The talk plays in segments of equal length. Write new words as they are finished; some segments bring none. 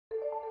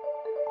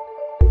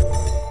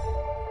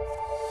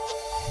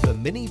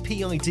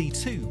MiniPID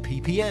 2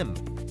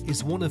 PPM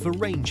is one of a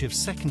range of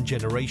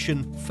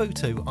second-generation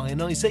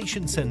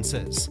photoionisation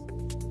sensors.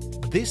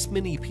 This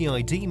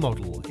MiniPID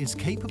model is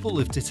capable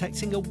of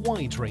detecting a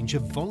wide range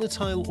of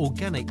volatile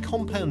organic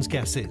compound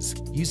gases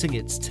using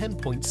its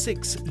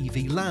 10.6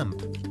 EV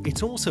lamp.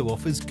 It also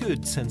offers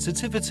good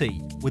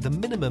sensitivity, with a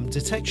minimum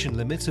detection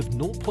limit of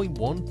 0.1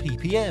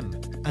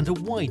 ppm and a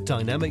wide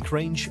dynamic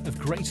range of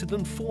greater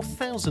than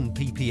 4,000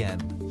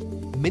 ppm.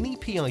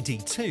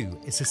 MiniPID 2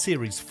 is a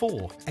Series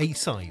 4 A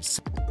size,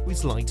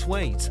 is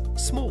lightweight,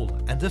 small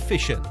and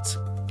efficient.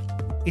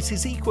 It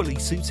is equally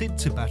suited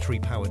to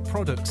battery-powered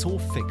products or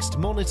fixed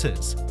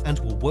monitors and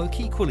will work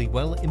equally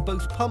well in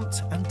both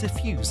pumped and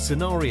diffused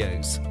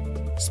scenarios.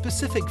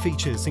 Specific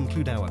features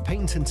include our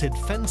patented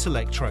fence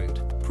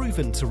electrode,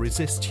 proven to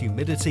resist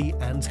humidity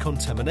and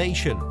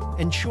contamination,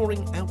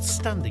 ensuring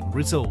outstanding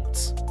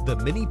results. The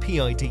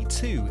MiniPID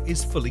 2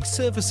 is fully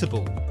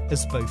serviceable,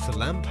 as both the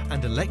lamp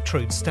and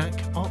electrode stack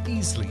are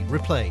easily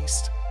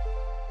replaced.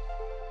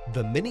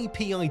 The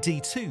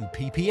MiniPID 2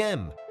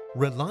 PPM.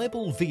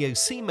 Reliable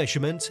VOC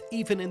measurement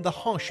even in the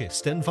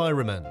harshest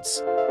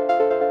environments.